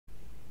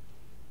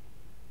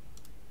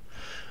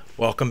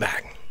Welcome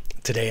back.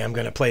 Today I'm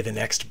going to play the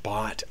next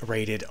bot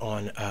rated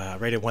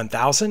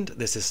 1000.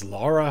 This is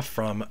Laura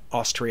from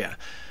Austria.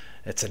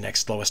 It's the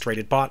next lowest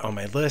rated bot on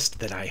my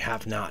list that I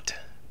have not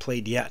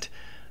played yet.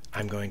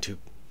 I'm going to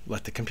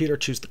let the computer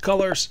choose the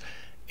colors,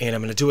 and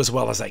I'm going to do as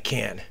well as I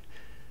can.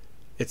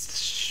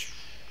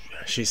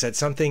 She said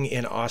something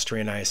in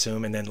Austrian, I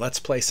assume, and then let's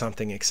play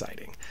something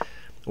exciting.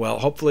 Well,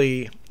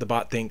 hopefully the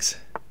bot thinks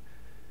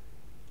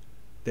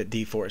that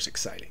d4 is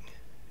exciting.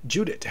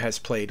 Judith has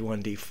played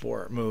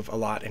 1d4 move a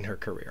lot in her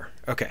career.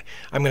 Okay,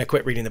 I'm going to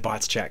quit reading the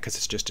bot's chat because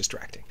it's just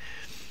distracting.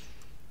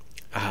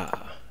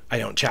 I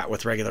don't chat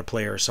with regular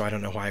players, so I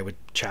don't know why I would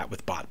chat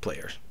with bot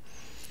players.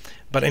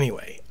 But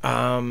anyway,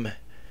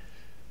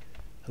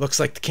 looks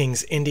like the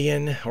King's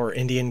Indian or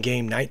Indian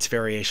game Knights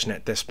variation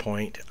at this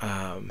point.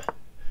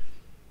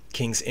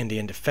 King's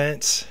Indian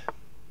defense.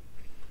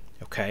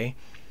 Okay.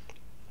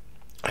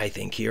 I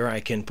think here I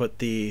can put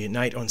the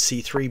knight on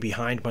c3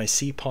 behind my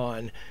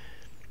c-pawn,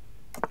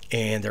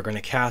 and they're going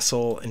to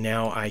castle, and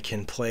now I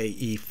can play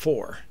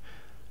e4,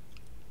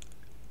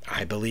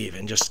 I believe,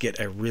 and just get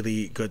a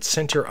really good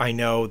center. I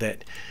know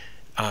that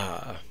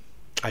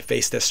I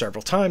faced this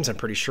several times. I'm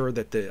pretty sure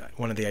that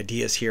one of the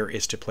ideas here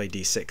is to play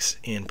d6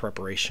 in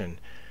preparation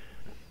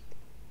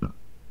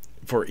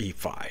for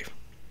e5.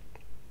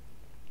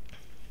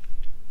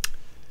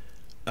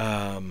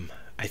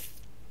 I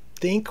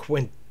think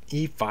when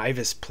e5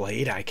 is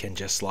played, I can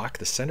just lock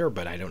the center,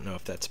 but I don't know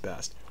if that's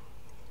best.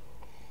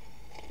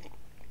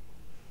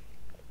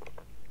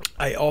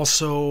 I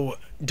also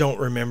don't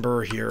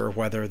remember here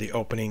whether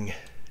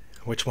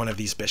which one of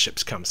these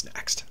bishops comes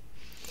next.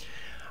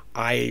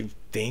 I'm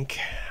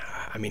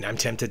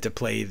tempted to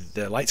play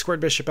the light squared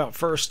bishop out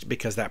first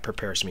because that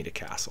prepares me to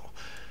castle.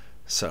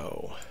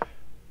 So,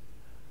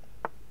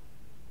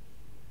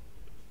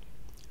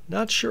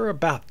 not sure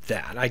about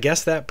that. I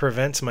guess that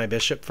prevents my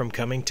bishop from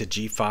coming to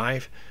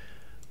g5,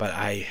 but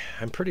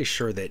I'm pretty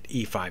sure that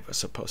e5 was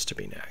supposed to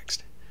be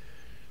next.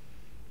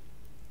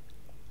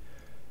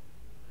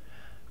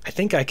 I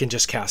think I can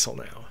just castle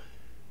now.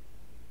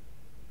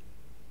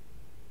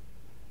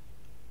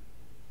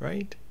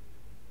 Right?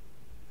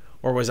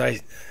 Or was I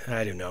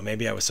don't know,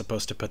 maybe I was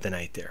supposed to put the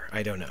knight there.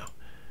 I don't know.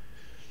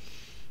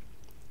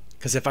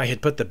 Because if I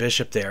had put the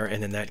bishop there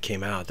and then that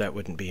came out, that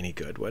wouldn't be any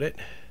good, would it?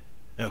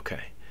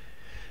 Okay.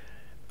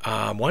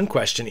 One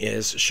question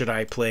is, should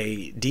I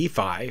play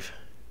d5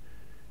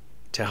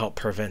 to help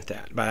prevent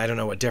that? But I don't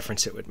know what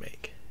difference it would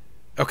make.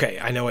 Okay,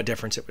 I know what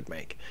difference it would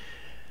make.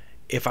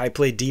 If I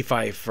played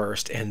d5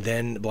 first and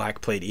then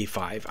black played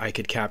e5, I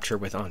could capture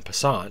with en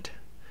passant.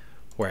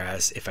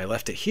 Whereas if I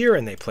left it here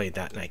and they played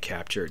that and I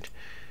captured,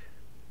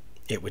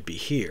 it would be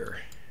here.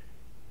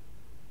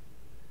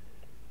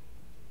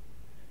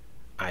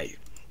 I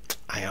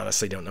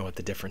honestly don't know what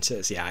the difference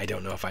is. Yeah, I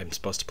don't know if I'm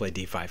supposed to play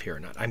d5 here or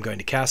not. I'm going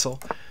to castle,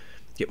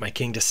 get my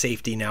king to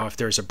safety. Now if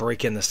there's a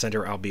break in the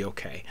center, I'll be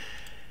okay.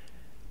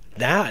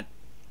 That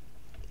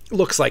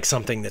looks like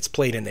something that's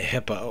played in the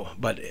hippo,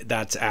 but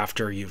that's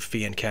after you've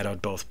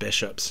fianchettoed both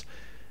bishops.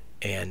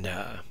 And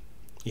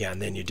yeah,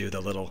 and then you do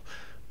the little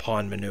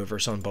pawn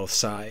maneuvers on both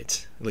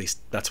sides. At least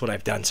that's what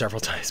I've done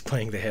several times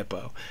playing the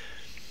hippo.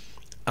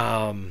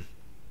 I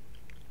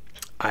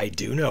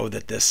do know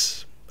that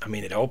this,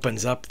 it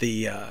opens up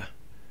the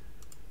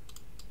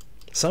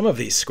some of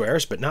these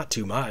squares, but not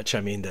too much.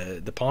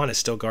 The pawn is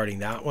still guarding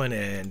that one,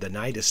 and the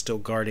knight is still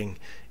guarding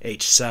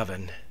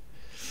h7.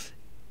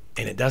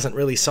 And it doesn't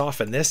really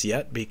soften this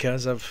yet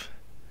because of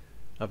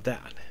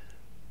that.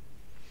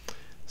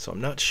 So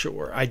I'm not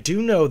sure. I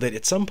do know that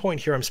at some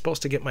point here I'm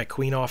supposed to get my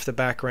queen off the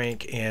back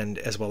rank, and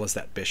as well as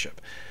that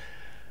bishop.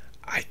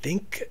 I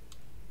think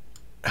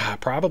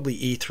probably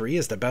e3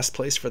 is the best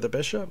place for the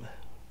bishop.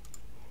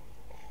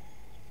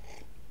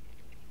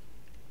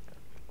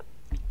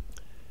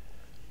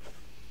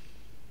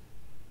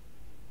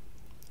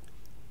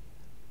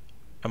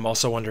 I'm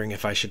also wondering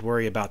if I should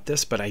worry about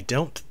this, but I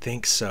don't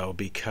think so,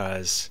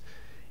 because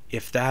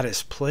if that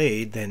is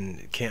played,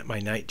 then can't my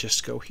knight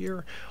just go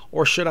here?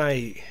 Or should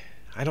I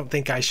don't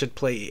think I should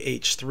play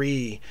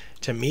h3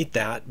 to meet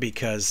that,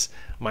 because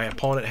my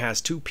opponent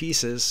has two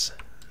pieces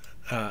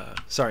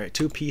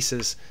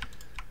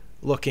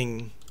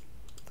looking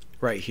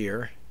right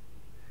here.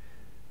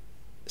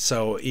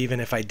 So even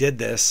if I did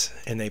this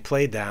and they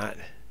played that,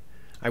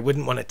 I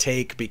wouldn't want to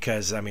take,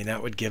 because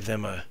that would give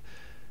them a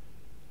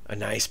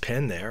nice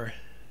pin there.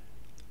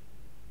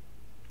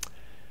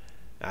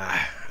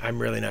 I'm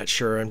really not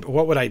sure. And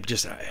what would I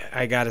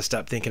got to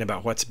stop thinking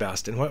about what's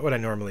best, and what would I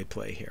normally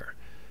play here?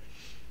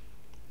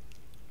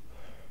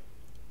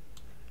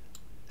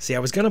 See, I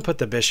was going to put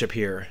the bishop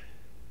here,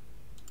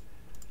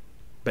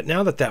 but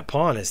now that that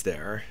pawn is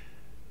there,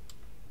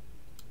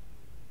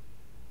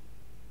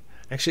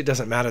 actually it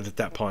doesn't matter that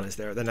that pawn is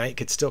there. The knight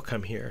could still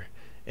come here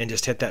and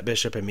just hit that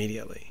bishop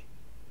immediately.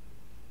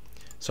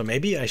 So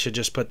maybe I should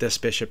just put this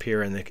bishop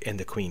here and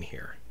the queen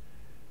here.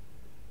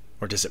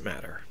 Or does it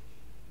matter?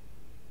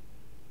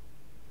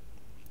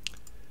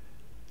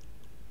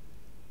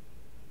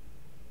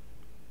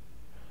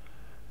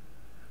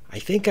 I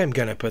think I'm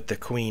going to put the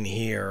queen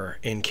here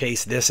in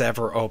case this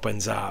ever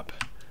opens up.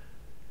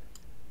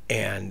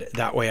 And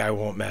that way I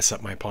won't mess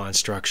up my pawn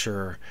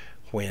structure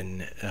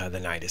when the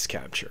knight is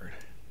captured.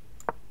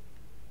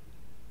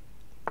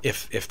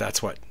 If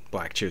that's what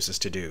black chooses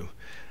to do.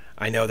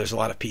 I know there's a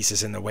lot of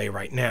pieces in the way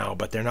right now,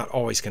 but they're not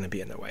always going to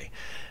be in the way.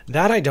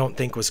 That I don't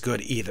think was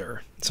good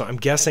either. So I'm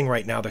guessing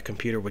right now the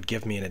computer would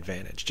give me an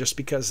advantage. Just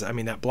because, I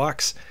mean, that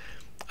blocks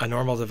a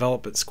normal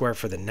development square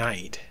for the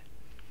knight.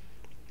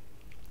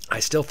 I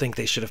still think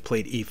they should have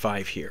played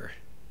e5 here.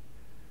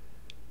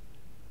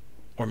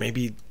 Or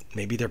maybe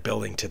they're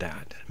building to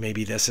that.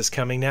 Maybe this is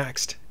coming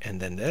next, and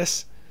then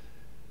this.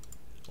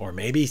 Or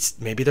maybe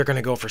they're going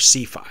to go for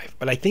c5.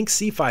 But I think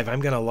c5,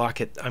 I'm going to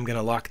lock it. I'm going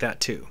to lock that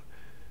too.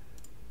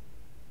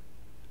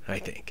 I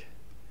think.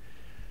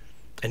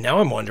 And now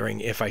I'm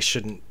wondering if I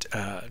shouldn't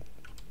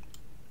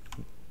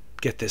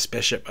get this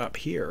bishop up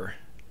here,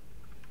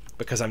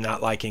 because I'm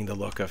not liking the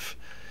look of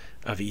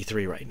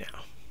e3 right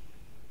now.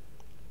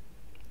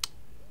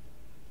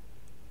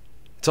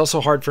 It's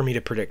also hard for me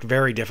to predict,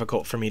 very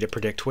difficult for me to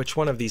predict which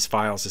one of these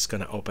files is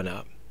going to open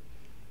up.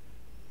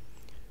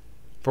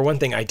 For one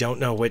thing, I don't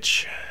know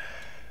which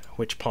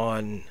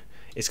pawn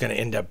is going to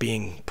end up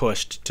being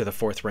pushed to the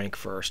 4th rank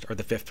first, or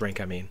the 5th rank,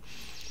 I mean.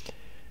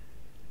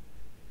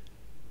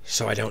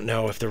 So I don't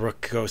know if the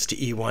rook goes to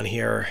e1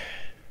 here,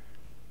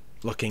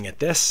 looking at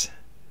this,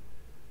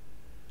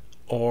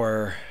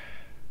 or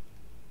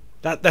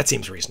that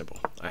seems reasonable.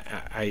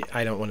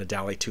 I don't want to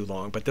dally too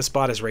long, but this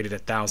spot is rated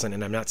at 1,000,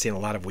 and I'm not seeing a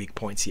lot of weak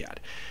points yet.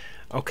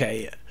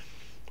 Okay,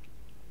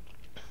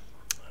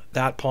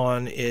 that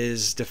pawn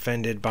is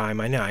defended by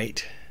my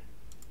knight.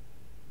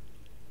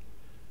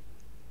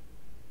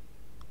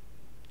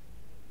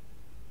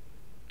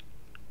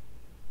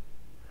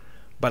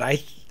 But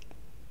I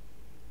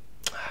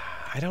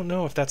don't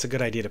know if that's a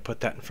good idea to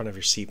put that in front of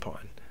your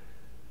c-pawn.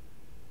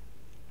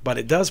 But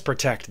it does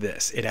protect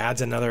this. It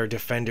adds another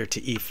defender to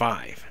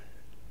e5.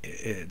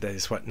 That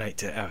is what knight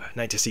to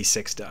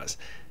c6 does.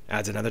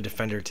 Adds another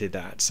defender to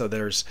that. So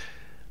there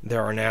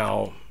are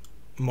now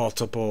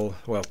multiple,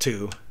 well,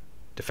 2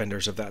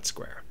 defenders of that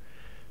square.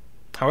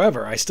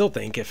 However, I still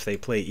think if they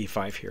play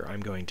e5 here,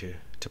 I'm going to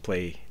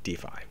play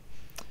d5.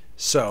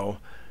 So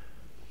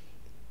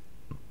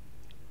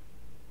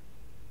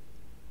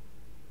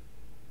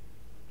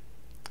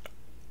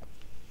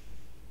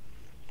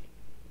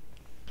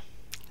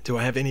do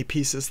I have any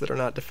pieces that are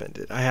not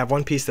defended? I have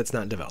one piece that's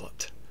not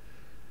developed.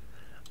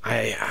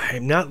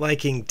 I'm not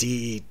liking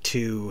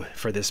d2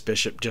 for this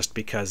bishop, just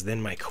because then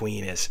my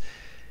queen is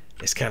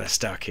kind of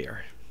stuck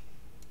here.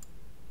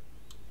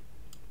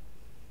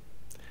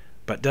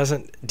 But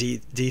doesn't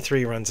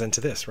d3 runs into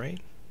this,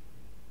 right?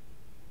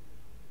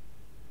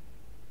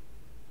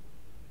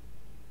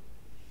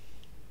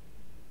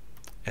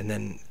 And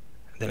then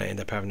I end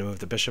up having to move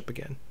the bishop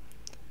again.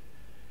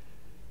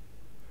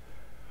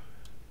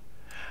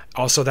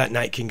 Also, that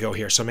knight can go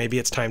here, so maybe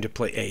it's time to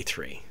play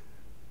a3.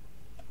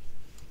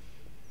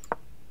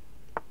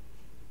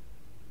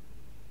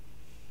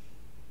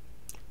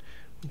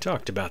 We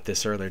talked about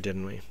this earlier,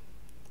 didn't we?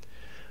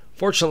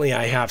 Fortunately,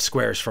 I have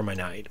squares for my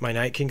knight. My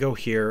knight can go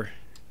here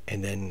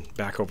and then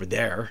back over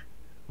there,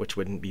 which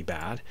wouldn't be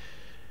bad.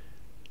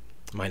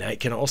 My knight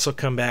can also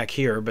come back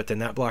here, but then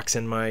that blocks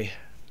in my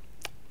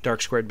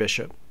dark squared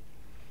bishop.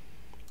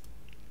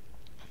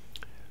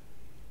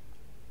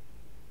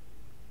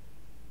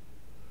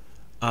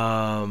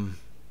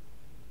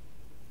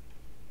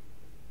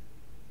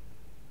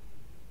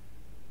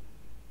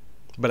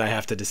 But I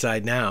have to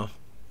decide now,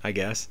 I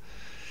guess.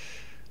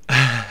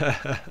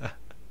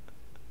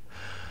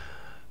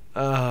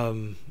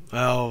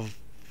 Well,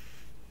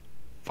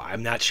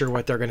 I'm not sure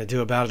what they're going to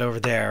do about it over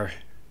there.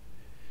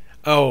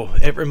 Oh,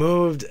 it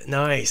removed,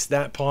 nice.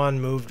 That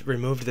pawn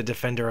removed the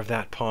defender of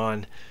that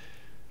pawn.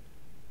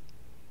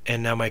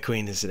 And now my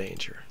queen is in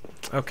danger.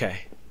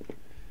 Okay.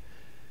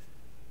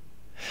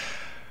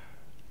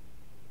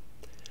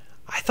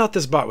 I thought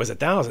this bot was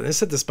 1,000. This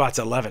said this bot's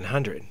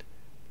 1,100.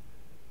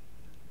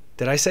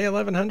 Did I say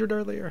 1,100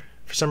 earlier?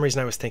 For some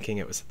reason I was thinking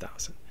it was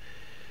 1,000.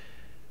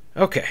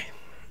 Okay.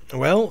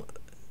 Well,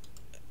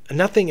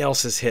 nothing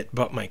else is hit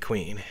but my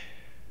queen.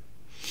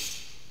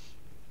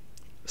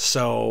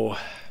 So,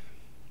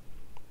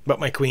 but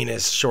my queen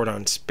is short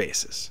on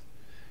spaces.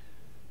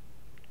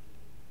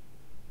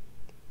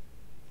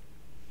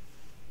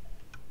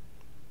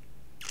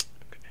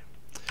 Okay.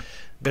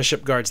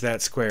 Bishop guards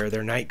that square.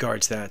 Their knight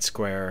guards that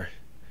square.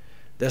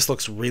 This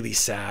looks really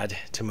sad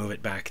to move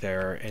it back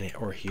there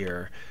or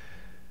here.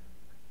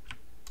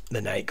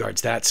 The knight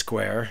guards that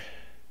square.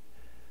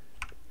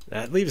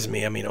 That leaves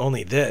me, I mean,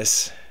 only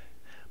this.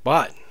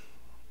 But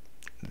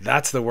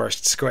that's the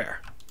worst square.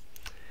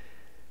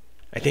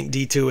 I think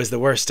d2 is the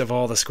worst of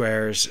all the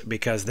squares,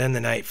 because then the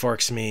knight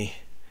forks me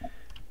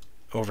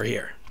over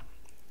here.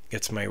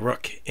 Gets my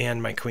rook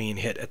and my queen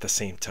hit at the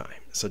same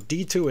time. So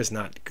d2 is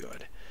not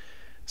good.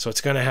 So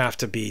it's going to have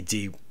to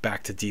be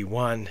back to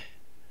d1.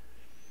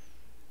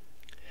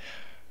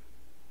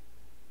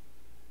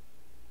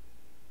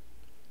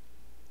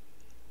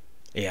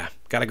 Yeah,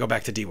 got to go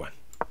back to D1.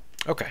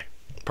 Okay,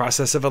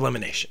 process of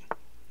elimination.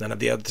 None of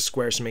the other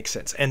squares make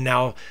sense. And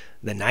now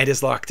the knight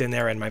is locked in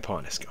there and my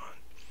pawn is gone.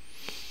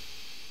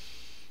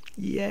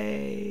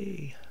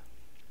 Yay.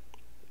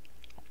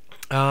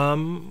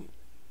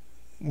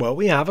 Well,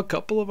 we have a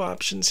couple of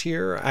options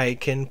here. I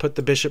can put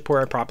the bishop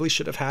where I probably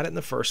should have had it in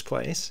the first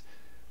place.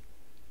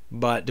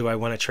 But do I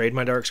want to trade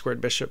my dark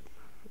squared bishop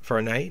for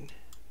a knight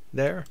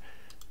there?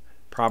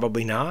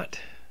 Probably not.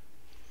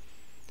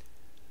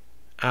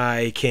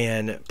 I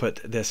can put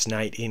this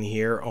knight in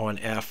here on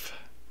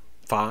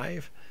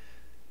f5,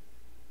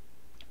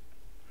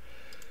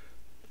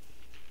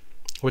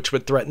 which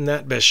would threaten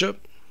that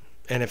bishop.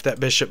 And if that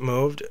bishop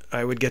moved,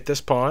 I would get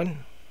this pawn.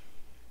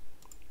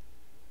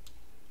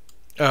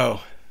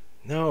 Oh,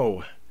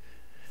 no.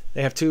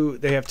 They have two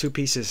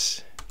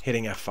pieces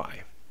hitting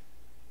f5.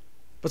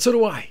 But so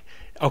do I.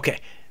 Okay,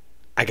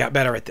 I got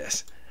better at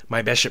this.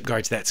 My bishop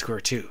guards that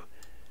square too.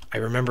 I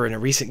remember in a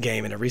recent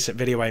game, in a recent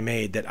video I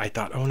made, that I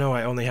thought, oh no,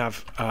 I only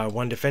have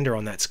one defender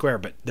on that square,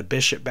 but the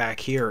bishop back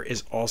here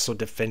is also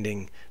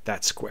defending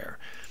that square.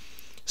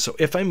 So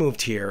if I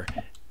moved here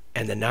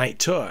and the knight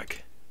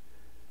took,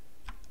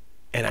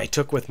 and I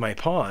took with my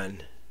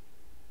pawn,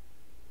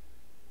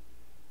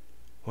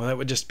 well, that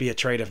would just be a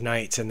trade of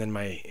knights, and then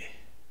my...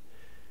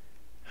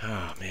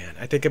 Oh man,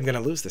 I think I'm going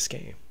to lose this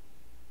game.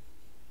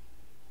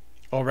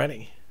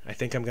 Already, I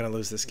think I'm going to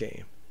lose this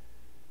game.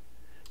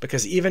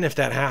 Because even if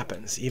that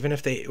happens, even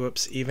if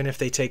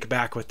they take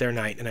back with their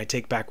knight and I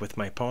take back with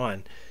my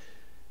pawn,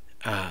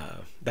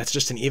 that's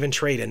just an even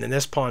trade, and then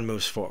this pawn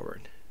moves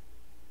forward.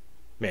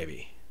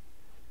 Maybe.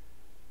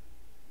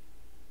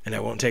 And I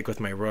won't take with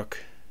my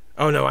rook.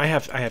 Oh no, I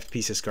have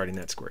pieces guarding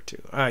that square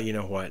too. You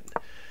know what?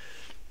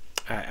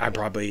 I'm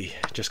probably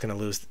just going to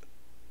lose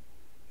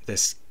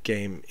this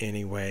game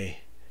anyway.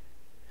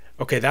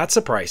 Okay, that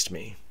surprised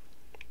me.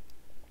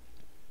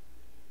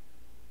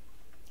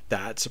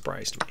 That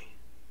surprised me.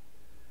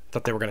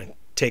 Thought they were going to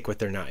take with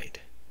their knight.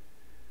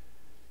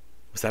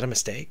 Was that a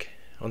mistake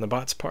on the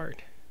bot's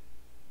part?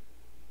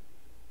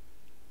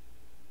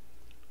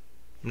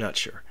 I'm not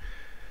sure.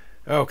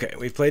 Okay,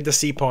 we've played the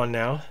c-pawn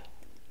now.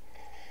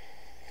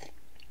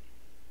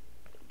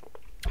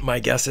 My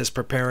guess is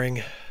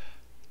preparing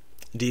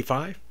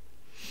d5,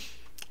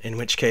 in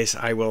which case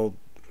I will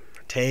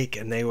take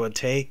and they will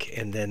take,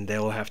 and then they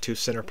will have two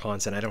center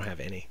pawns, and I don't have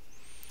any.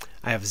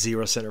 I have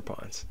 0 center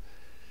pawns.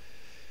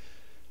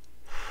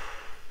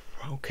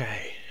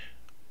 Okay.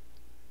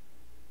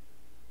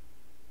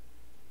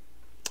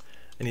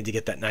 I need to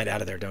get that knight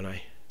out of there, don't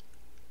I?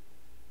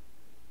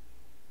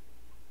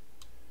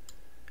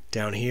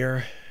 Down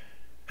here.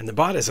 And the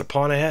bot is a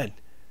pawn ahead.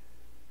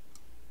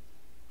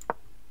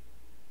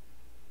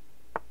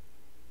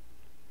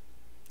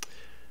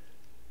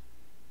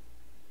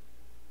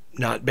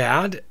 Not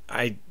bad.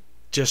 I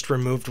just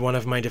removed one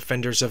of my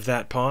defenders of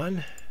that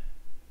pawn.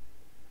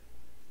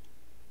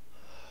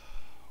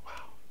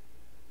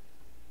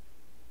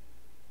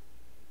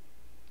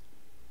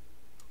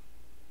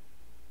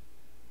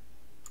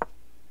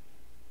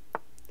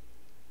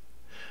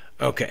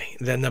 Okay,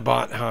 then the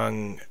bot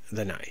hung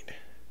the knight.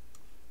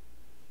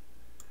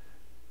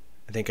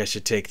 I think I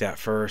should take that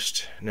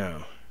first.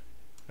 No,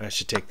 I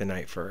should take the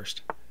knight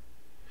first.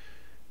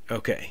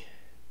 Okay,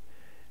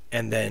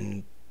 and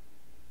then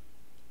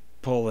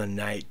pull a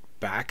knight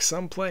back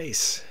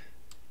someplace.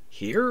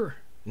 Here?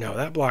 No,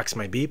 that blocks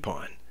my b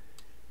pawn.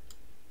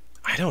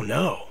 I don't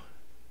know.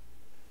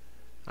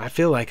 I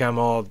feel like I'm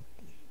all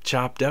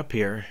chopped up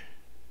here.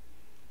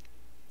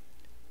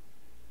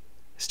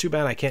 It's too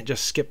bad I can't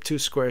just skip 2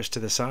 squares to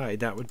the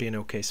side. That would be an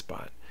okay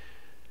spot.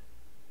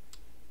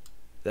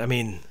 I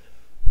mean,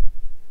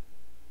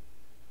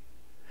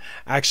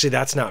 actually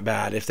that's not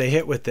bad. If they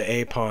hit with the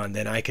a pawn,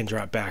 then I can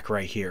drop back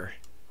right here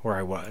where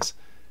I was.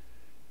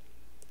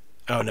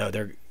 Oh no,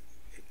 they're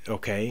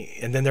okay.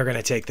 And then they're going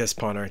to take this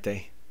pawn, aren't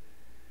they?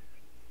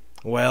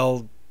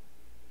 Well,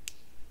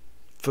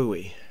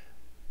 phooey.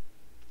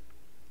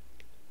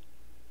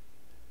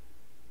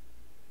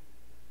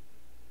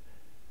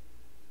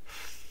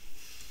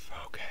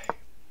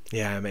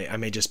 Yeah, I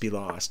may just be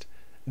lost.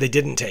 They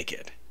didn't take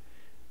it.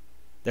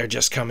 They're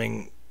just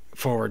coming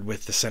forward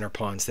with the center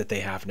pawns that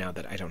they have now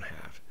that I don't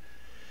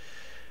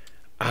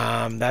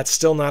have. That's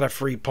still not a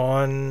free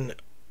pawn,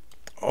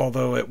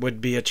 although it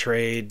would be a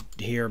trade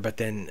here, but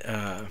then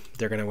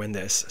they're going to win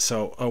this.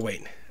 So, oh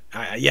wait.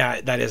 Yeah,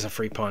 that is a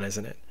free pawn,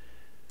 isn't it?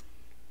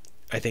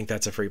 I think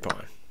that's a free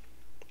pawn.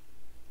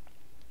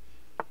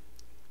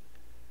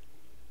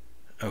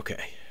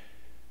 Okay.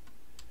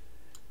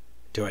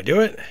 Do I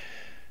do it?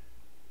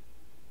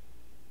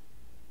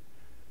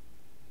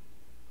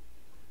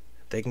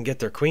 They can get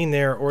their queen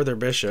there or their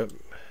bishop.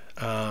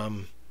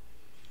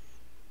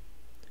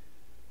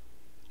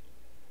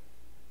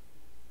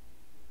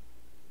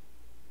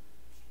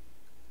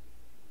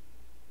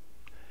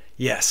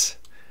 Yes,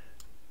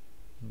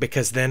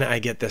 because then I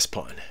get this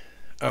pawn.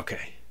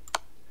 Okay.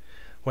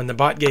 When the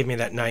bot gave me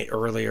that knight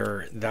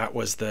earlier, that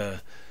was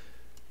the...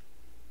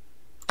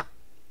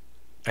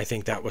 I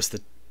think that was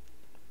the...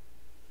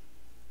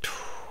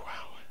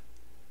 Wow.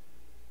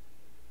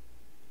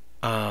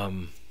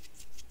 It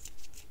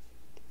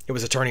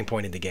was a turning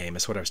point in the game,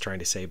 is what I was trying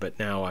to say, but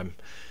now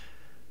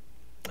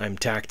I'm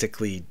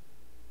tactically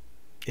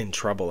in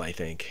trouble, I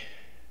think.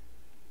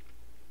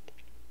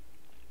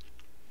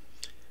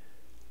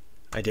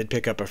 I did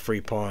pick up a free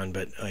pawn,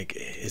 but like,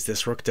 is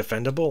this rook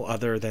defendable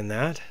other than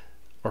that?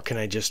 Or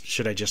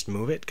should I just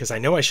move it? Because I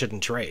know I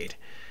shouldn't trade.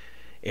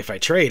 If I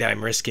trade,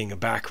 I'm risking a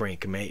back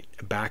rank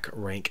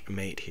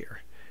mate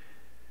here.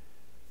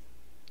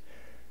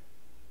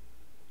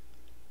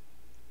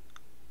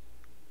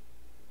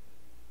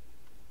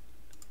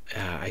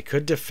 I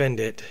could defend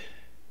it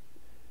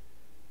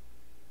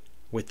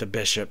with the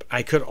bishop.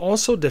 I could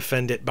also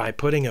defend it by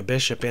putting a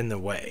bishop in the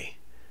way.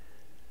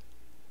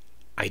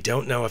 I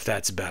don't know if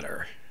that's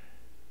better.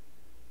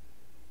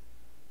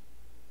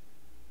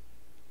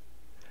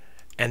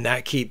 And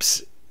that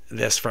keeps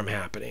this from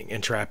happening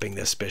and trapping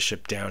this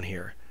bishop down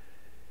here.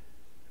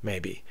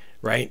 Maybe,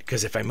 right?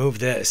 Because if I move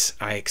this,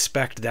 I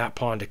expect that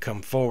pawn to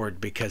come forward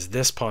because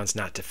this pawn's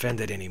not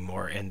defended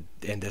anymore, and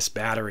this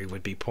battery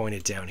would be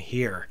pointed down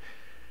here.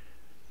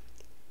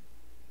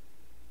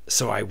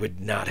 So I would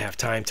not have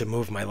time to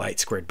move my light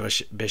squared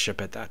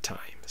bishop at that time.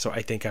 So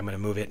I think I'm going to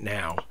move it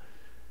now.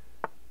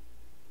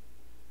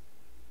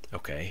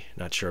 Okay,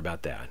 not sure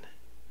about that.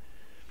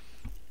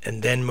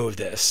 And then move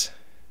this.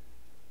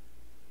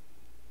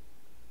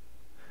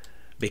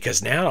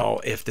 Because now,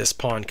 if this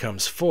pawn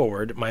comes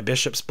forward, my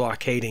bishop's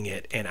blockading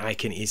it, and I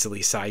can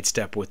easily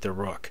sidestep with the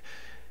rook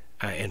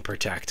and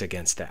protect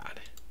against that,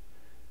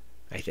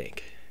 I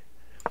think.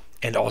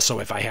 And also,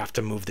 if I have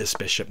to move this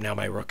bishop, now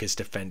my rook is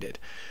defended.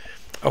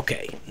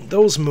 Okay,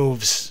 those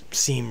moves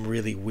seem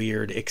really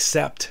weird,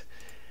 except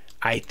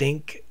I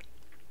think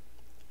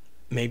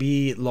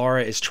maybe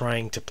Laura is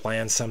trying to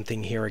plan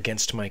something here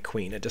against my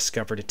queen, a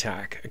discovered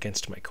attack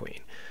against my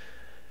queen.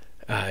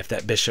 If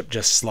that bishop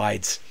just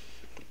slides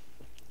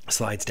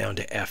down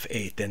to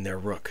f8, then their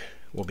rook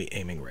will be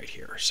aiming right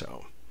here.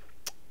 So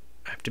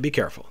I have to be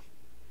careful.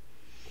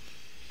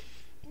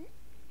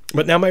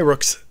 But now my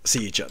rooks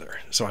see each other,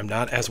 so I'm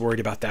not as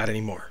worried about that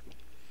anymore.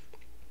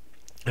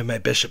 And my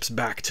bishop's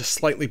back to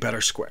slightly better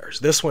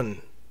squares. This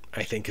one,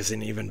 I think, is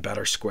an even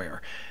better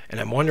square. And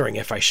I'm wondering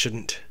if I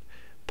shouldn't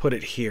put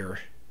it here.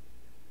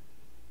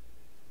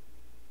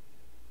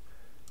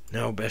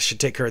 No, but I should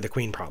take care of the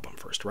queen problem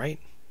first, right?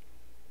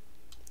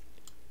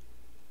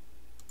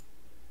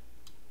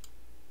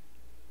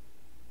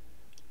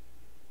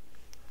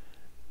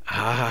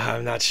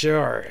 I'm not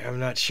sure. I'm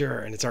not sure.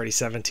 And it's already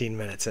 17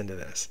 minutes into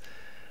this.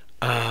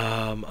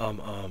 I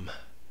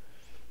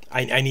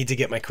need to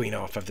get my queen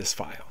off of this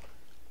file.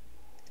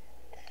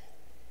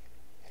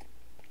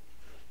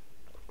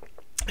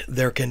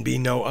 There can be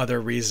no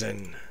other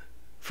reason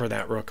for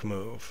that rook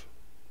move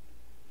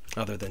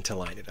other than to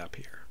line it up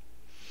here.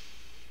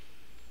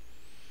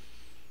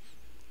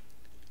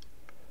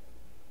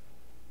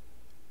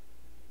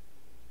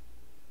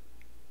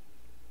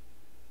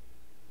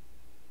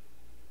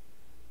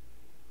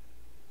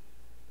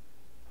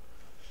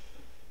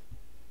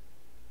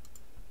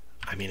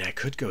 I mean, I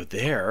could go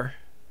there.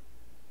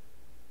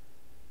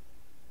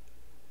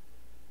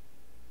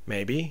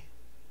 Maybe.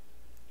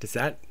 Does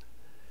that...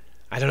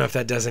 I don't know if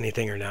that does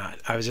anything or not.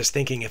 I was just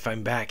thinking if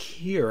I'm back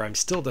here, I'm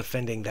still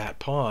defending that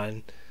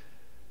pawn.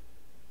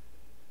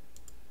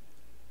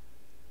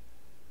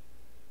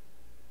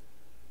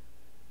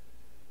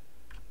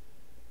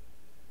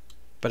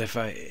 But if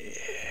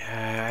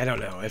I don't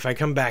know. If I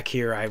come back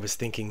here, I was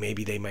thinking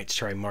maybe they might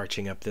try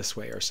marching up this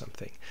way or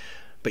something.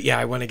 But yeah,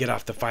 I want to get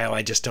off the file.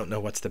 I just don't know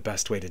what's the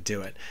best way to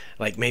do it.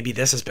 Like, maybe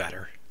this is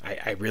better.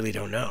 I really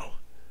don't know.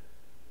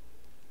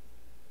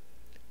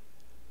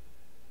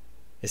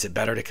 Is it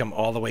better to come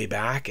all the way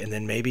back and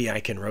then maybe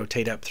I can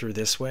rotate up through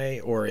this way,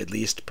 or at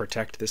least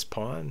protect this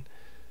pawn?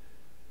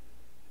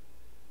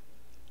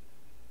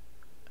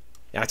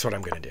 That's what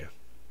I'm going to do.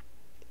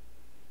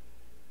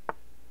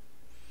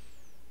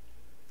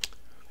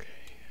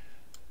 Okay.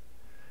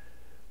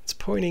 It's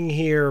pointing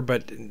here,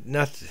 but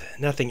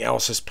nothing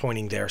else is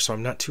pointing there, so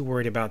I'm not too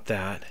worried about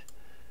that.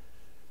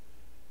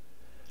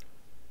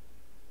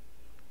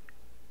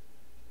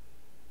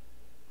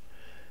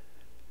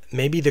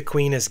 Maybe the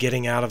queen is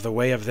getting out of the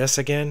way of this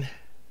again,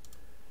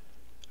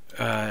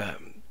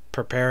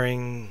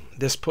 preparing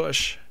this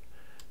push.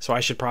 So I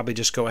should probably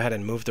just go ahead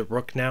and move the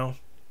rook now.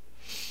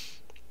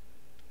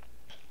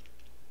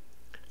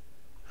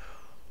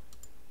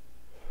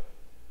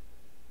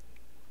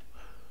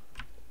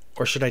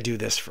 Or should I do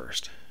this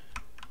first?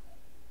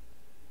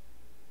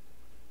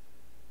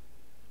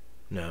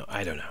 No,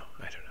 I don't know.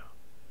 I don't know.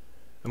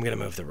 I'm going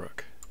to move the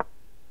rook.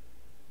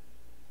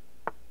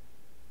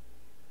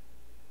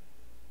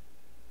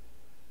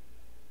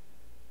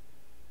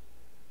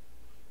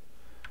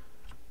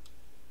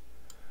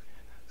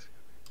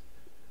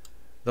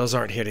 Those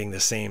aren't hitting the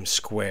same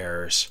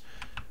squares,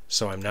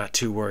 so I'm not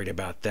too worried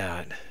about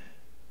that.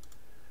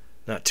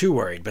 Not too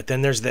worried, but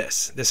then there's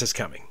this. This is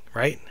coming,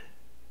 right?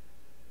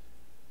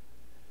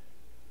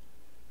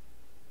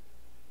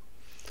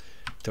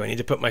 Do I need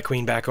to put my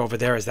queen back over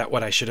there? Is that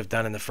what I should have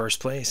done in the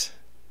first place?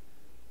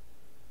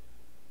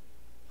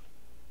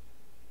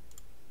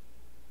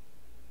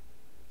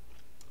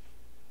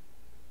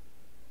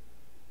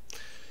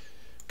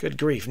 Good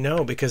grief.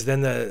 No, because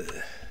then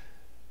the...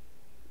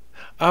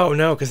 Oh,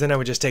 no, because then I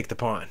would just take the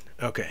pawn.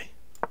 Okay.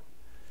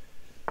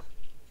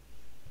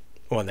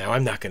 Well, now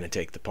I'm not going to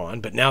take the pawn,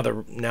 but now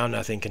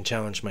nothing can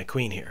challenge my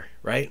queen here,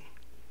 right?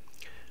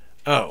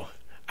 Oh,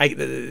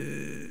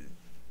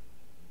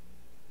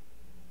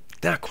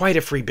 not quite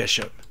a free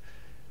bishop.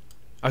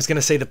 I was going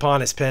to say the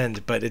pawn is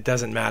pinned, but it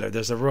doesn't matter.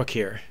 There's a rook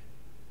here.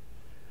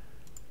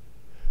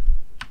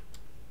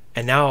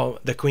 And now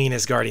the queen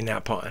is guarding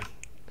that pawn.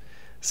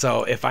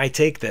 So if I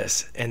take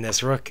this and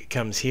this rook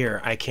comes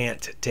here, I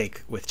can't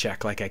take with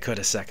check like I could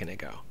a second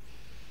ago.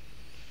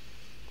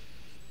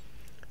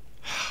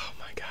 Oh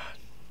my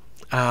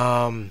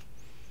God.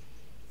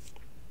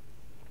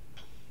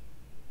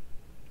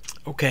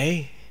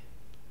 Okay.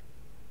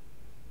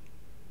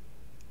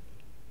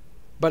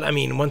 But I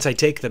mean, once I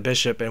take the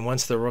bishop and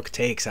once the rook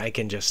takes, I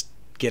can just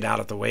get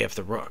out of the way of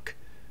the rook.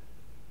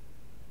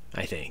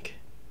 I think.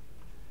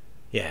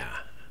 Yeah.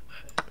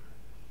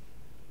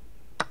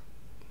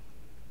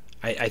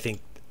 I think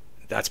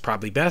that's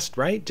probably best,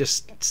 right?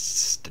 Just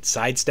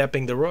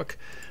sidestepping the rook.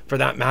 For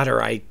that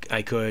matter, I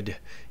could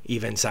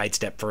even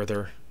sidestep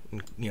further,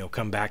 you know,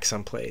 come back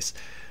someplace.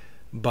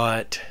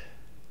 But,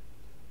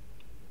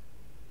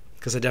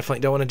 because I definitely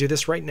don't want to do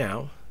this right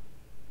now.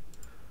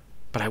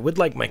 But I would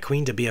like my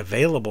queen to be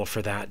available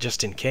for that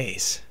just in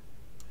case.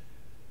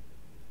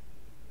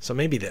 So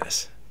maybe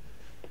this.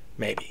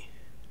 Maybe.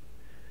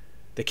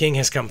 The king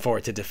has come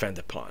forward to defend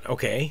the pawn.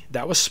 Okay,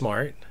 that was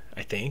smart,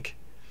 I think.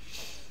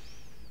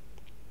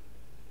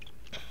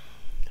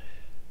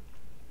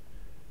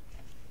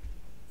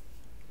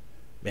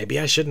 Maybe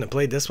I shouldn't have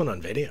played this one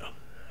on video.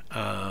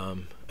 I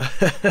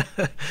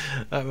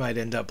might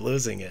end up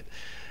losing it.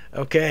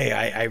 Okay,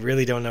 I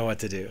really don't know what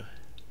to do.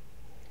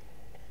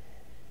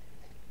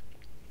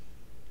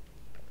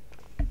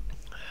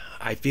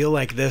 I feel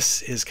like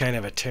this is kind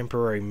of a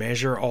temporary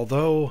measure,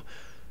 although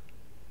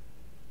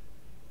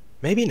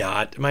maybe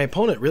not. My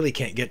opponent really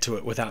can't get to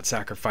it without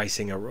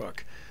sacrificing a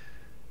rook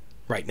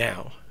right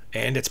now.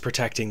 And it's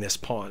protecting this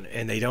pawn.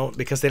 And they don't,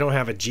 because they don't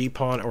have a G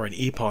pawn or an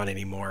E pawn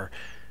anymore,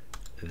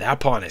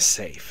 that pawn is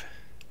safe.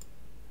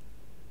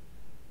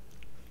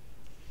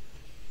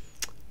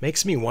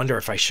 Makes me wonder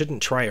if I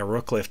shouldn't try a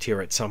rook lift here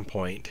at some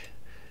point.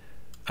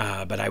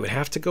 But I would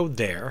have to go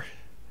there,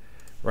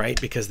 right?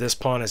 Because this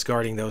pawn is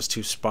guarding those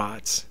two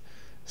spots.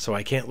 So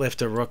I can't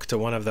lift a rook to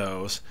one of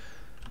those.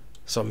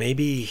 So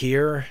maybe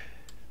here,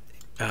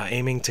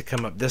 aiming to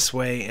come up this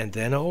way and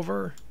then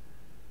over.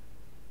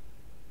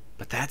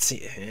 But that's...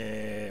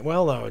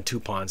 well, no, two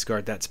pawns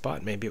guard that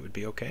spot. Maybe it would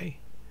be okay.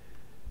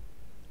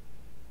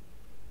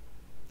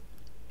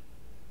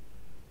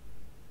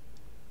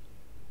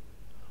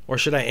 Or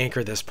should I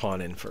anchor this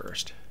pawn in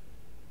first?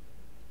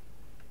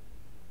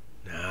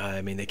 Nah,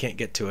 I mean, they can't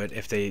get to it.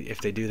 If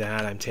they do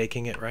that, I'm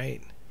taking it,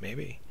 right?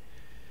 Maybe.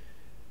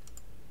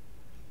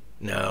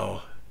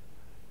 No.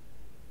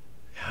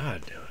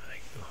 God,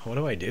 what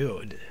do I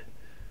do?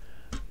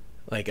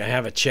 Like, I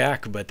have a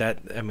check, but that,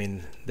 I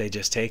mean, they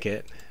just take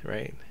it,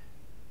 right?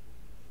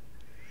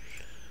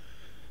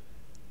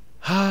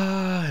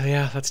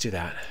 Yeah, let's do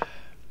that.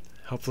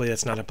 Hopefully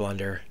that's not a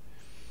blunder.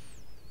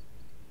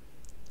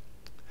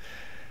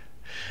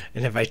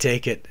 And if I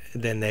take it,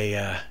 then they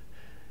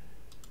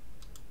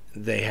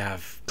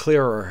have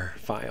clearer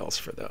files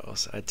for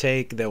those. I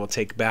take, they will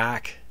take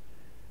back,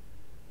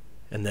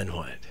 and then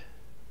what?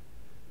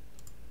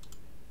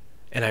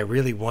 And I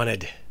really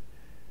wanted...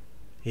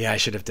 Yeah, I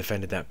should have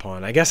defended that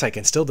pawn. I guess I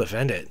can still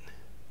defend it.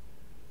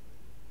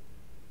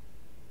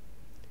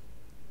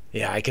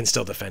 Yeah, I can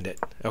still defend it.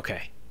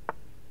 Okay.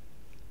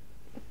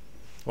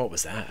 What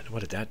was that? What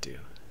did that do?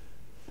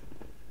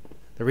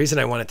 The reason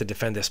I wanted to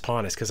defend this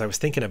pawn is because I was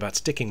thinking about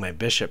sticking my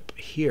bishop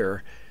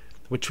here,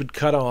 which would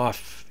cut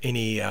off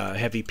any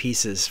heavy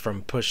pieces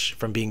from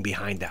being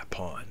behind that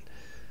pawn.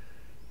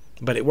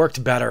 But it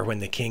worked better when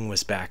the king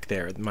was back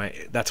there.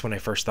 That's when I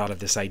first thought of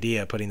this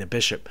idea, putting the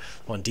bishop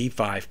on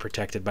d5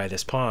 protected by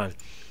this pawn.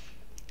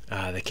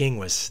 The king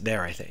was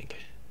there, I think.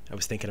 I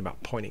was thinking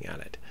about pointing at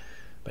it.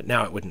 But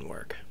now it wouldn't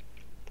work.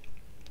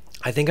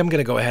 I think I'm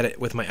going to go ahead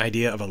with my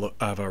idea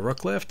of a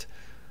rook lift.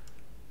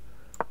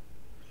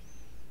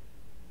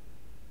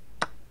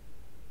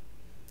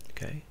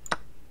 Okay.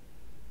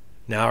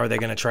 Now are they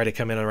going to try to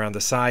come in around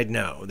the side?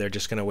 No, they're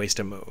just going to waste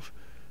a move.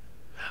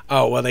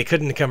 Oh, well, they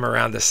couldn't come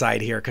around the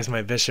side here because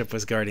my bishop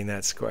was guarding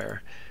that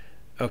square.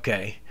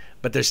 Okay,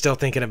 but they're still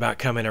thinking about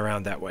coming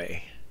around that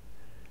way.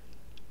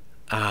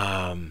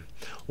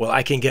 Well,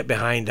 I can get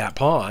behind that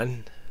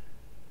pawn,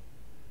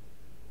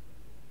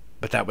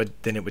 but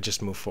then it would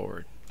just move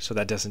forward. So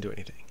that doesn't do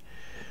anything.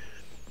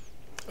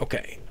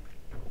 Okay.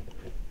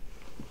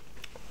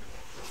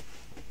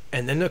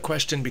 And then the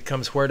question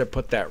becomes where to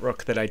put that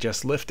rook that I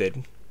just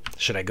lifted.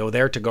 Should I go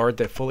there to guard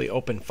the fully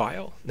open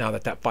file now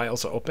that that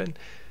file's open?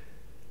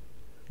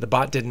 The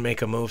bot didn't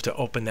make a move to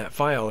open that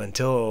file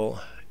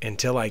until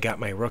I got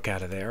my rook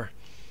out of there.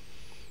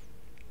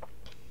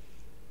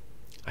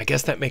 I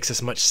guess that makes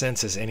as much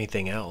sense as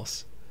anything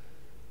else.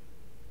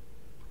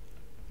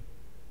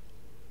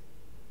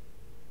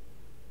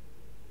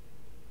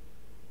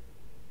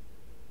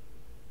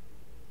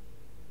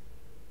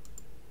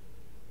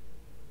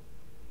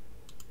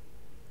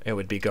 It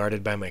would be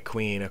guarded by my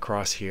queen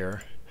across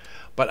here.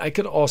 But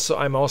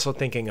I'm also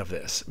thinking of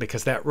this,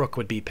 because that rook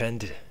would be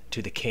pinned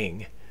to the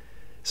king.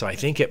 So I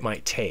think it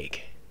might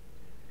take.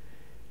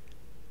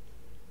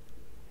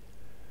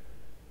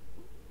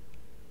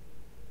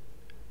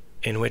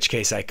 In which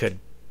case I could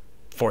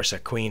force a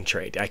queen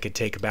trade. I could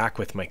take back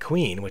with my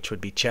queen, which would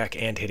be check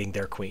and hitting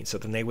their queen. So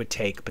then they would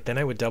take, but then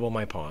I would double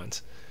my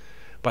pawns.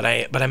 But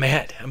I'm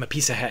ahead. I'm a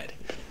piece ahead.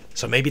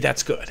 So maybe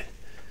that's good.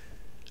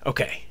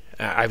 Okay.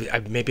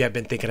 Maybe I've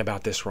been thinking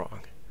about this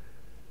wrong.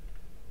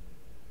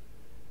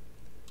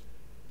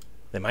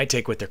 They might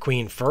take with their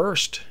queen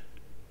first.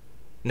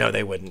 No,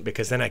 they wouldn't,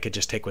 because then I could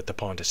just take with the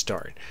pawn to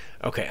start.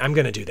 Okay, I'm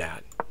going to do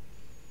that.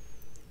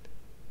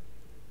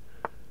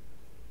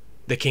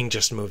 The king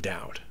just moved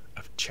out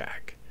of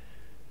check.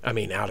 I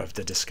mean, out of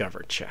the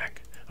discovered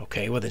check.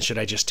 Okay, well then should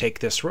I just take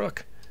this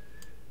rook?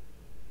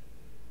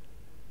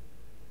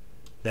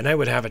 Then I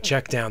would have a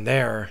check down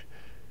there,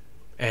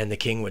 and the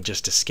king would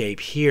just escape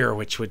here,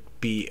 which would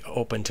be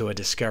open to a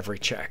discovery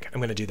check. I'm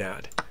going to do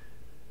that.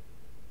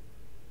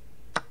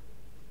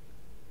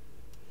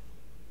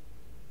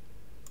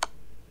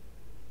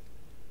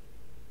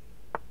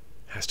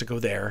 Has to go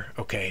there.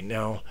 Okay,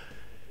 now...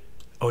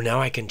 Oh,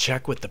 now I can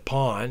check with the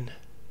pawn.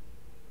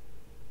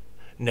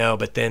 No,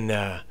 but then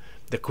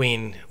the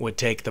queen would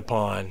take the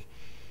pawn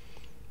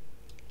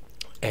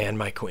and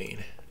my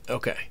queen.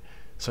 Okay,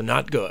 so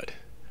not good.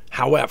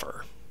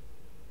 However,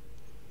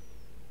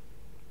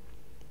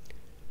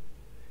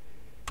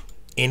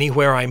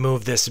 anywhere I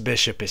move this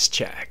bishop is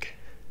check.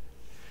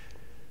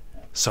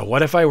 So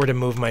what if I were to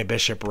move my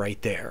bishop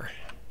right there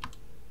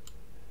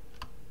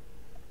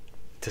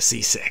to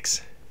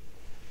c6,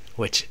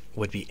 which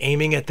would be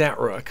aiming at that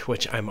rook,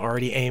 which I'm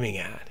already aiming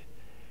at,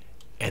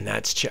 and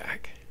that's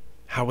check.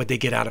 How would they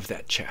get out of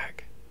that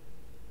check?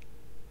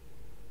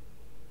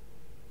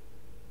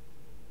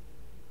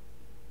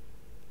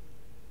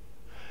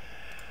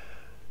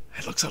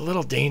 It looks a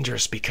little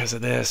dangerous because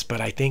of this, but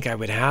I think I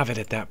would have it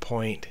at that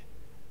point.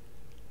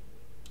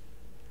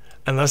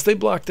 Unless they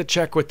block the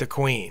check with the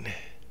queen.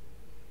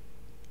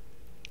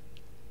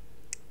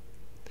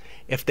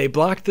 If they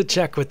blocked the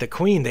check with the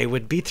queen, they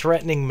would be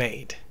threatening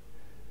mate.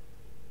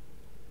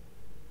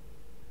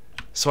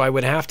 So I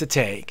would have to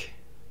take.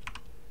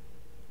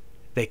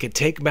 They could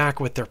take back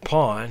with their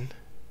pawn,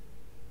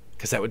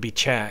 because that would be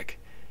check,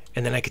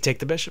 and then I could take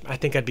the bishop. I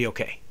think I'd be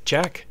okay.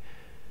 Check.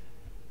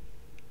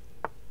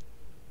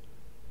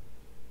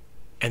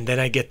 And then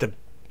I get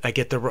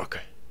the rook.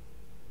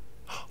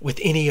 With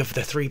any of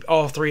the three,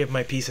 all three of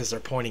my pieces are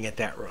pointing at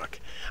that rook.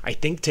 I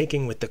think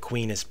taking with the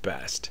queen is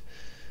best,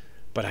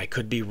 but I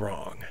could be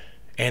wrong.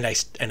 And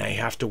I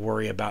have to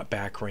worry about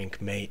back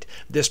rank mate.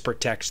 This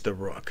protects the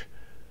rook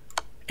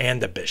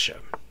and the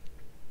bishop.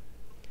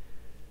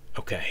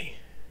 Okay.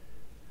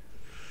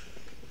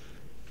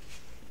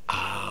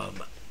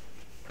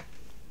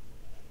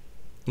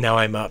 Now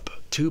I'm up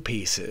 2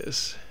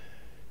 pieces.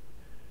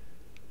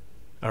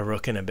 A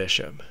rook and a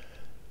bishop.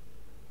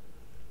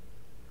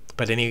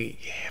 But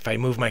if I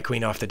move my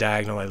queen off the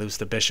diagonal, I lose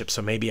the bishop,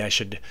 so maybe I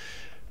should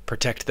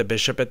protect the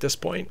bishop at this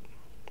point.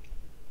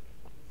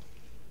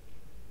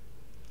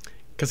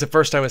 Because at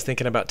first I was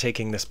thinking about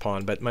taking this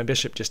pawn, but my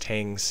bishop just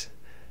hangs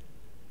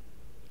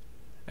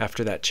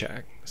after that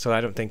check, so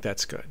I don't think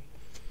that's good.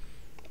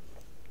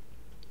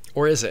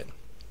 Or is it?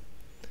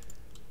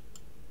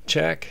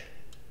 Check.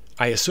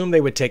 I assume they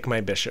would take my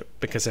bishop,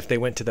 because if they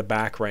went to the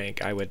back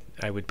rank, I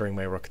would bring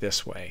my rook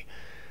this way.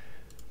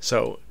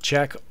 So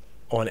check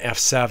on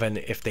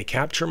f7. If they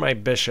capture my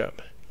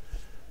bishop,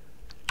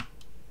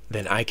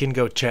 then I can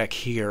go check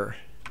here,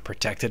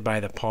 protected by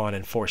the pawn,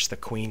 and force the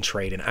queen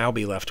trade, and I'll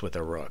be left with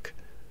a rook.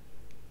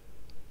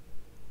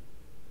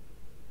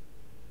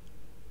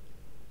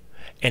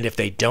 And if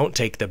they don't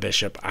take the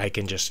bishop, I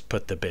can just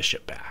put the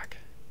bishop back.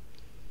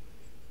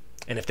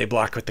 And if they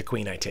block with the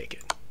queen, I take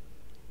it.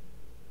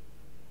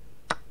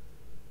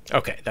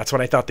 Okay, that's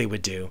what I thought they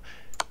would do.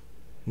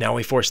 Now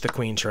we force the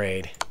queen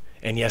trade.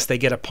 And yes, they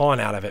get a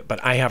pawn out of it,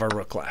 but I have a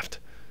rook left.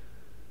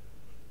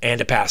 And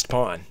a passed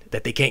pawn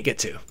that they can't get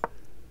to.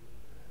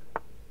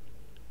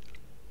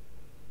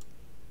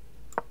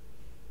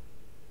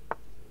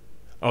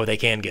 Oh, they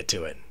can get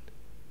to it.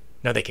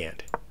 No, they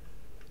can't.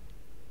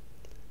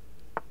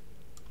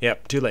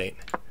 Yep, too late.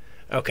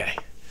 Okay.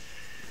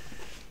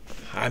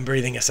 I'm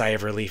breathing a sigh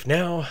of relief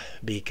now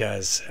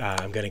because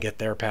I'm going to get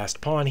their passed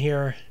pawn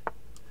here.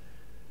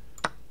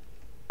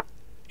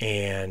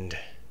 And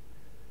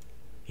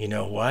you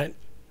know what?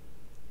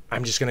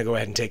 I'm just going to go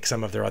ahead and take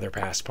some of their other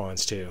passed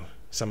pawns too.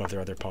 Some of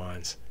their other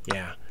pawns.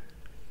 Yeah.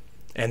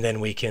 And then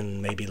we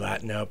can maybe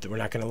nope, we're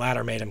not going to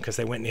ladder mate them because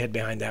they went and hid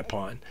behind that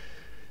pawn.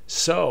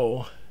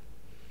 So,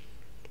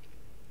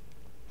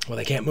 well,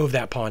 they can't move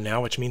that pawn now,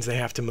 which means they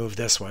have to move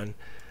this one.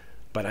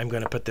 But I'm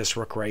going to put this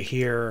rook right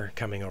here,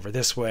 coming over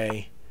this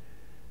way.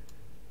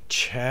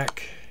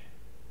 Check.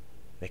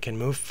 They can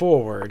move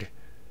forward,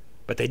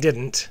 but they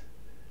didn't.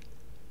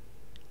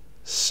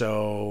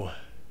 So,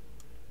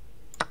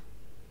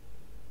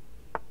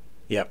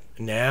 yep,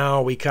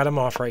 now we cut them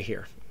off right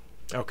here.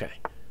 Okay.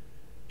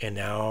 And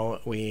now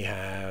we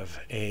have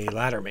a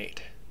ladder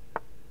mate.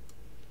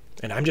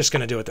 And I'm just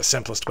going to do it the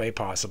simplest way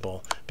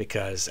possible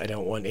because I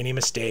don't want any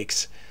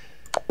mistakes.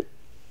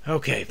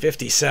 Okay,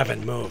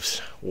 57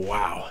 moves.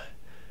 Wow.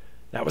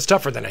 That was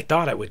tougher than I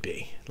thought it would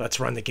be. Let's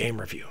run the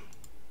game review.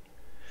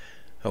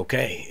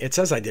 Okay, it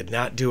says I did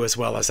not do as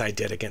well as I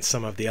did against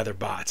some of the other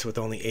bots with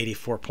only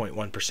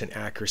 84.1%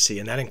 accuracy,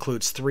 and that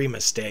includes 3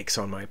 mistakes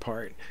on my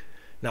part,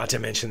 not to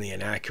mention the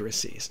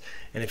inaccuracies.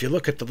 And if you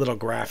look at the little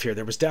graph here,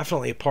 there was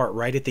definitely a part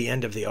right at the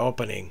end of the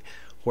opening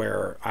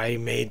where I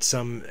made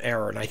some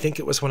error, and I think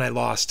it was when I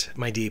lost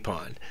my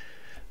d-pawn,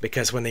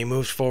 because when they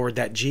moved forward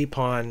that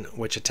g-pawn,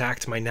 which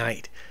attacked my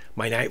knight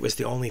was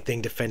the only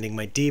thing defending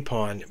my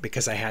d-pawn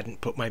because I hadn't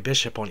put my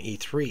bishop on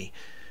e3.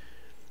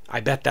 I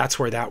bet that's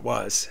where that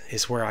was,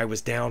 is where I was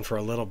down for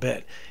a little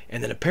bit.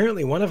 And then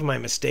apparently one of my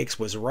mistakes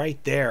was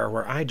right there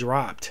where I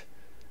dropped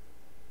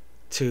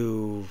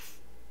to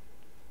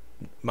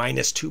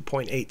minus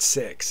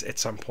 2.86 at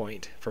some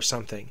point for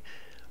something.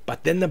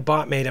 But then the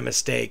bot made a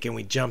mistake and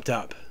we jumped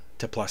up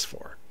to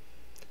 +4.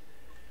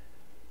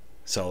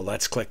 So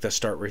let's click the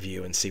start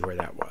review and see where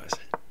that was.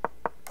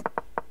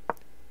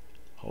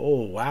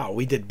 Oh, wow.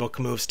 We did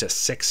book moves to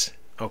 6.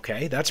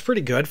 Okay, that's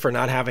pretty good for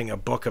not having a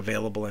book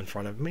available in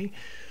front of me.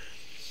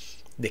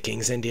 The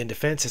King's Indian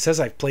Defense. It says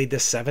I've played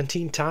this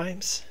 17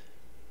 times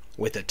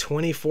with a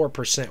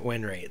 24%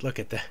 win rate. Look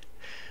at that.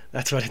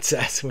 That's what it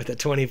says, with a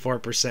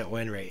 24%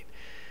 win rate.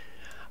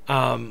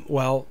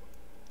 Well,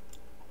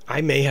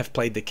 I may have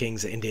played the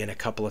King's Indian a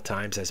couple of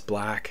times as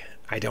black.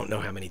 I don't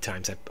know how many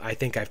times. I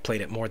think I've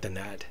played it more than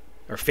that,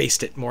 or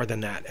faced it more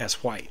than that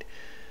as white.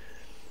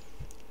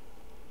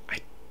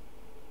 I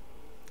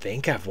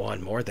think I've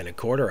won more than a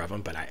quarter of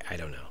them, but I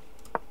don't know.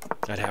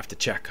 I'd have to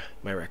check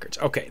my records.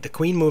 Okay, the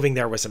queen moving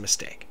there was a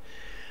mistake.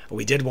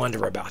 We did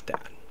wonder about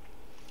that.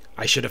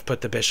 I should have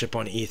put the bishop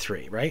on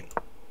e3, right?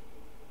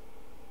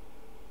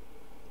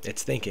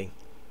 It's thinking.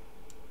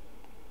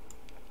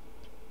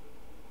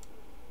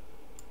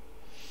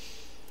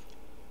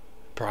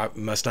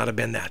 Must not have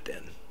been that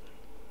then.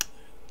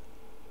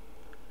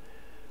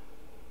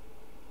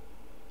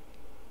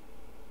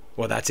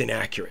 Well, that's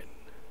inaccurate.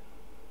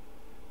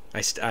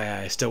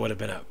 I still would have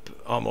been up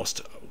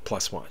almost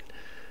 +1.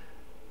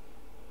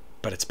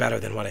 But it's better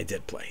than what I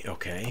did play.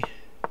 Okay.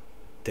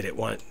 Didn't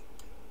want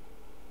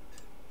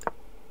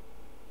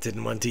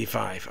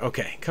d5.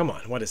 Okay, come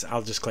on. What is it?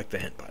 I'll just click the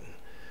hint button.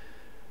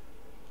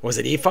 Was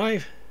it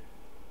e5?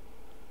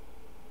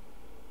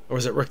 Or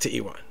was it rook to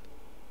e1?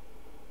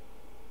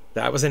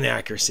 That was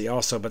inaccuracy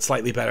also, but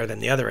slightly better than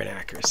the other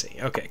inaccuracy.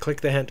 Okay,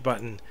 click the hint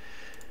button.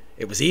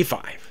 It was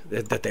e5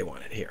 that they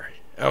wanted here.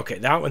 Okay,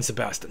 that one's the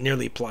best.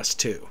 Nearly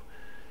 +2.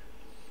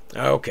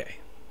 Okay.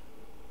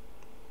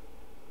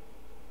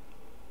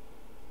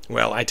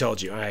 Well, I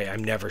told you,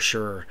 I'm never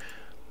sure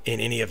in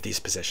any of these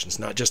positions,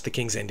 not just the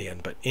King's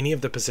Indian, but any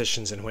of the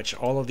positions in which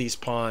all of these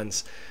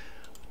pawns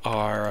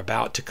are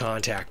about to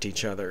contact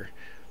each other.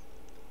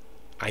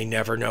 I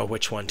never know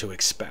which one to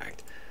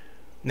expect.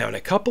 Now, in the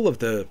couple of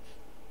the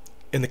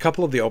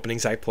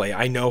openings I play,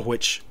 I know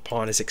which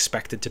pawn is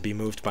expected to be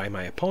moved by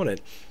my opponent,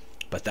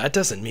 but that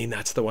doesn't mean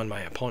that's the one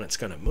my opponent's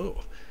going to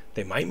move.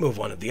 They might move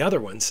one of the other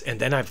ones,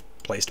 and then I've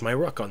placed my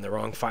rook on the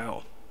wrong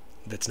file.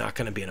 That's not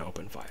going to be an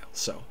open file.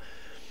 So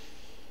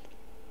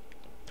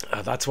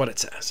that's what it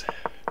says.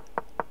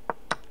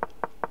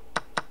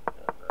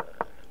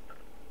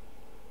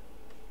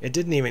 It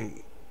didn't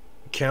even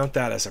count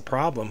that as a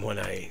problem when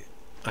I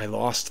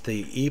lost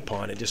the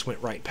e-pawn. It just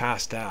went right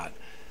past that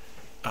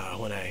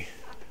when I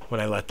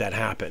let that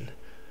happen.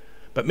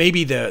 But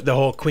maybe the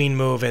whole queen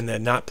move and the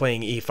not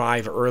playing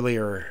e5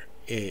 earlier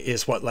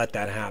is what let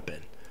that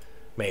happen.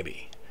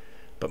 Maybe.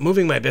 But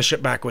moving my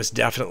bishop back was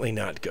definitely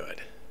not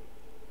good.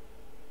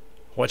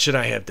 What should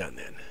I have done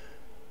then?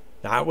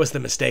 That was the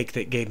mistake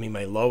that gave me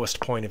my lowest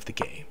point of the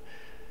game.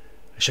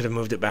 I should have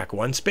moved it back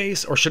one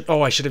space, or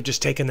I should have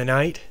just taken the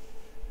knight.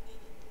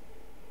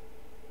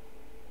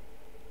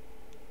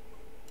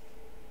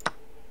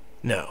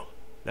 No,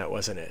 that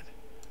wasn't it.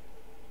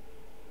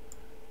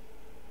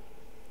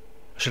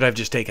 Should I have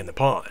just taken the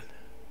pawn?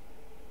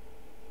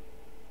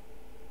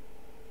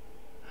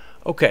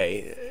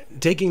 Okay,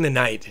 taking the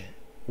knight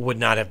would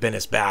not have been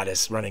as bad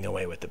as running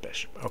away with the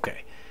bishop.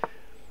 Okay.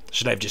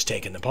 Should I have just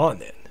taken the pawn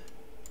then?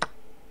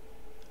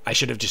 I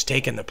should have just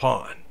taken the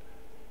pawn,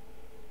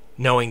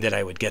 knowing that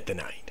I would get the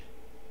knight.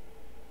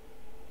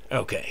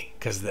 Okay,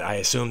 because I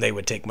assumed they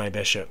would take my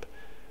bishop,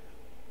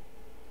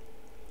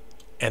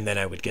 and then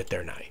I would get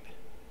their knight.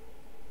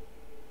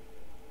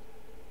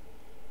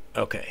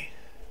 Okay.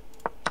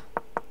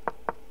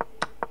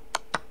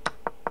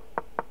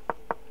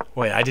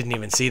 Wait, I didn't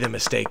even see the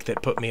mistake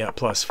that put me up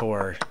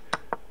 +4.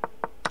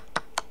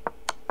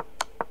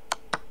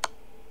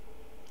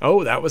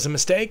 Oh, that was a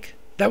mistake?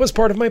 That was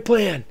part of my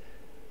plan.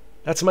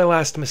 That's my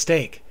last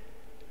mistake.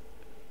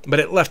 But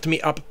it left me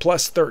up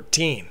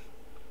 +13.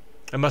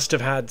 I must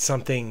have had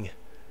something.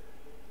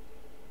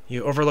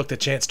 You overlooked the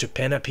chance to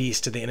pin a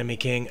piece to the enemy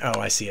king. Oh,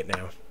 I see it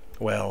now.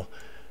 Well,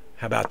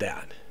 how about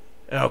that?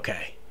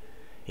 Okay.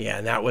 Yeah,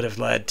 and that would have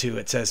led to,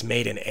 it says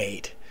mate in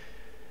 8.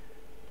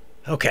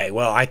 Okay,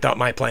 well, I thought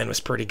my plan was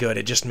pretty good.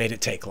 It just made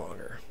it take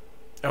longer.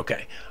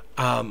 Okay,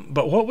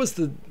 but what was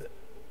the...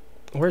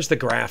 Where's the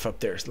graph up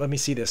there? Let me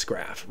see this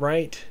graph.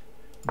 Right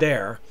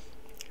there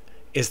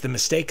is the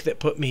mistake that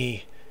put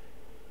me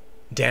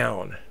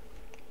down.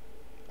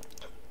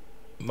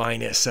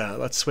 Minus,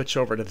 let's switch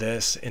over to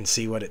this and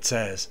see what it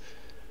says.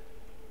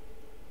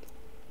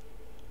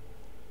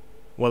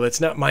 Well,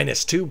 it's not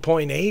minus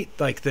 2.8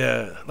 like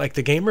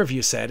the game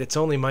review said. It's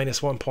only minus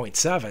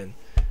 1.7,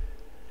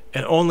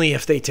 and only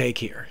if they take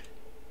here.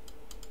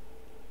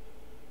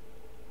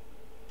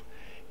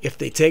 If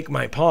they take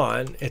my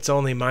pawn, it's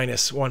only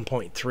minus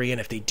 1.3,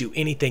 and if they do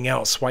anything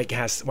else, white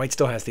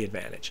still has the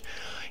advantage.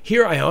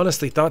 Here, I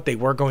honestly thought they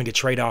were going to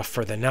trade off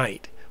for the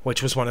knight,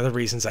 which was one of the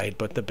reasons I had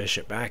put the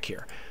bishop back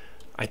here.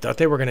 I thought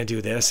they were going to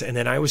do this, and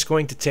then I was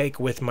going to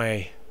take with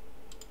my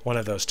one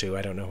of those two.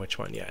 I don't know which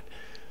one yet.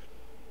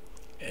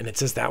 And it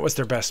says that was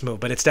their best move,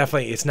 but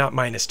it's not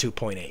minus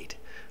 2.8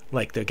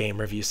 like the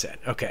game review said.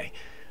 Okay,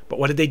 but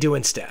what did they do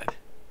instead?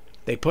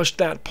 They pushed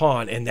that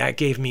pawn, and that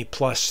gave me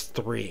plus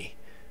 3.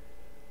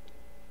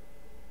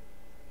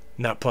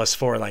 Not plus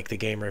 4 like the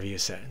game review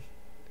said.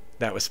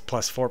 That was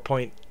plus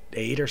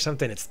 4.8 or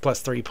something. It's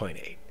plus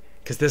 3.8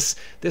 because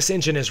this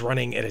engine is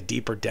running at a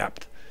deeper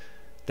depth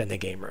than the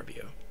game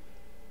review.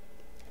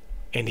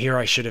 And here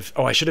I should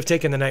have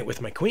taken the knight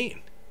with my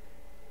queen.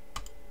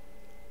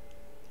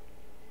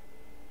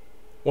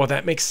 Well,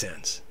 that makes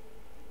sense.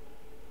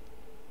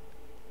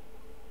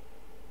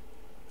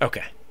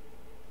 Okay.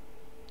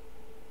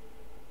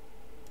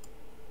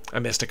 I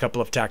missed a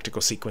couple of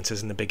tactical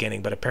sequences in the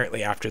beginning, but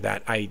apparently after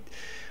that,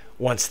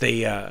 once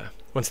they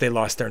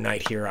lost their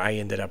knight here, I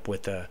ended up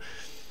with a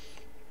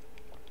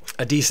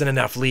decent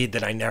enough lead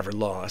that I never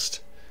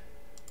lost.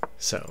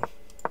 So,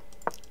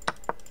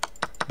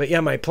 but yeah,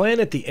 my plan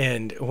at the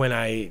end when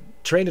I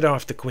traded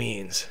off the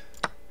queens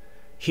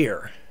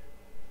here,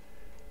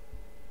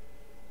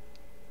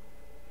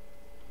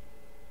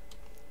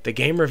 the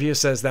game review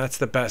says that's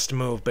the best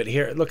move, but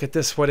here, look at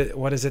this. What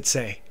does it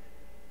say?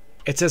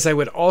 It says I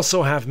would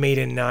also have mate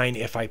in 9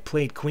 if I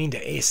played queen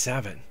to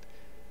a7.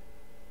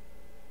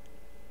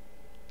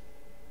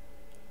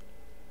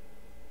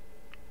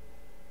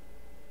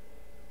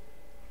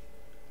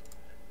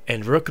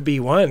 And rook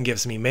b1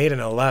 gives me mate in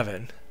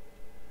 11.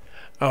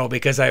 Oh,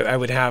 because I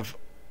would have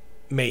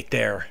mate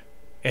there,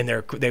 and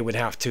they would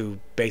have to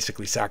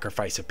basically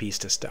sacrifice a piece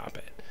to stop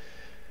it.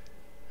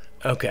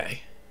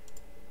 Okay.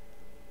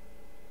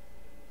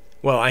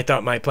 Well, I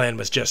thought my plan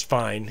was just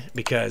fine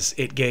because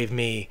it gave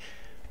me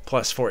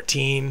plus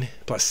 14,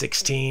 plus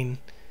 16,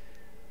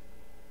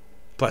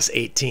 plus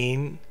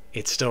 18.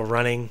 It's still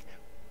running.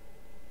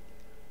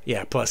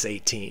 Yeah, plus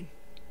 18.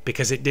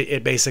 Because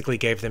it basically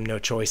gave them no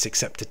choice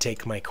except to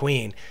take my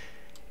queen.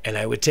 And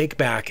I would take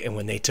back, and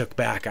when they took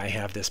back, I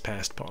have this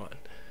passed pawn.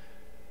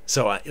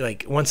 So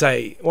once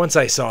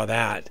I saw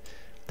that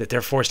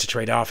they're forced to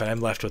trade off and I'm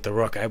left with the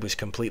rook, I was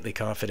completely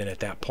confident at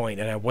that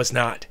point, and I was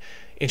not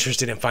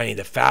interested in finding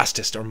the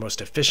fastest or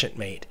most efficient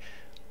mate.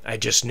 I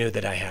just knew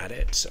that I had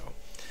it. So,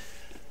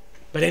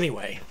 but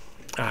anyway,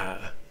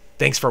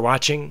 thanks for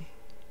watching,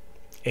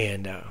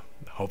 and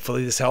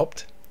hopefully this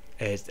helped.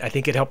 I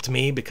think it helped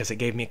me because it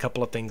gave me a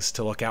couple of things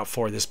to look out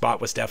for. This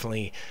bot was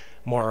definitely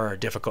more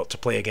difficult to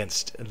play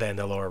against than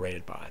the lower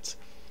rated bots.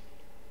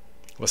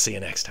 We'll see you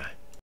next time.